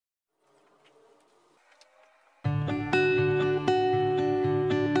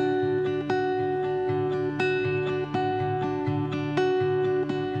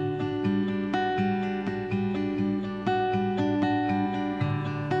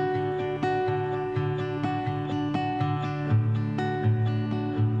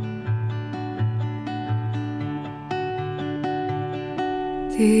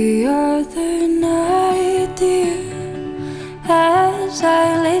The other night, dear, as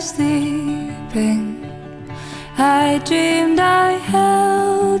I lay sleeping, I dreamed I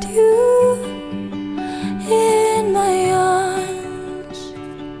held you in my arms.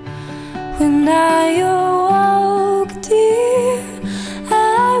 When I awoke, dear,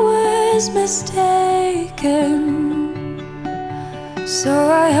 I was mistaken. So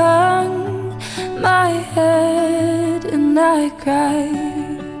I hung my head and I cried.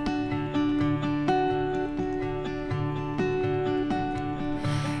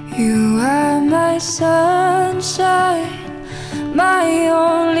 You are my sunshine, my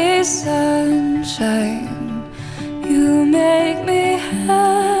only sunshine. You make me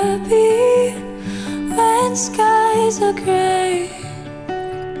happy when skies are gray.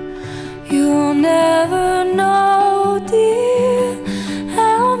 You'll never know, dear,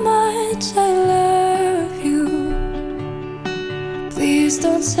 how much I love you. Please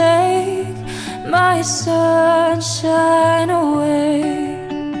don't take my sunshine away.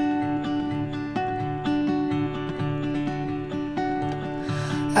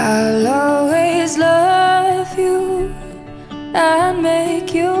 I'll always love you and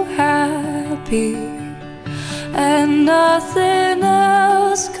make you happy, and nothing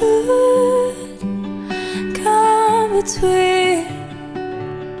else could come between.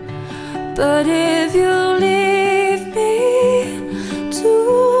 But if you leave me to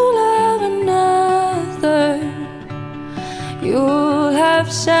love another, you'll have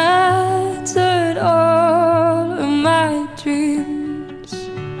shattered all of my dreams.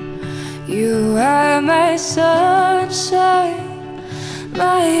 You are my sunshine,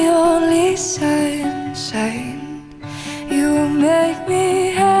 my only sunshine. You make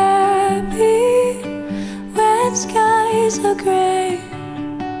me happy when skies are gray.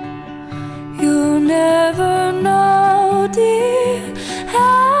 You'll never know, dear,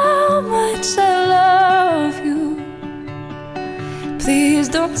 how much I love you. Please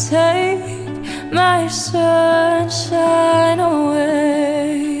don't take my sunshine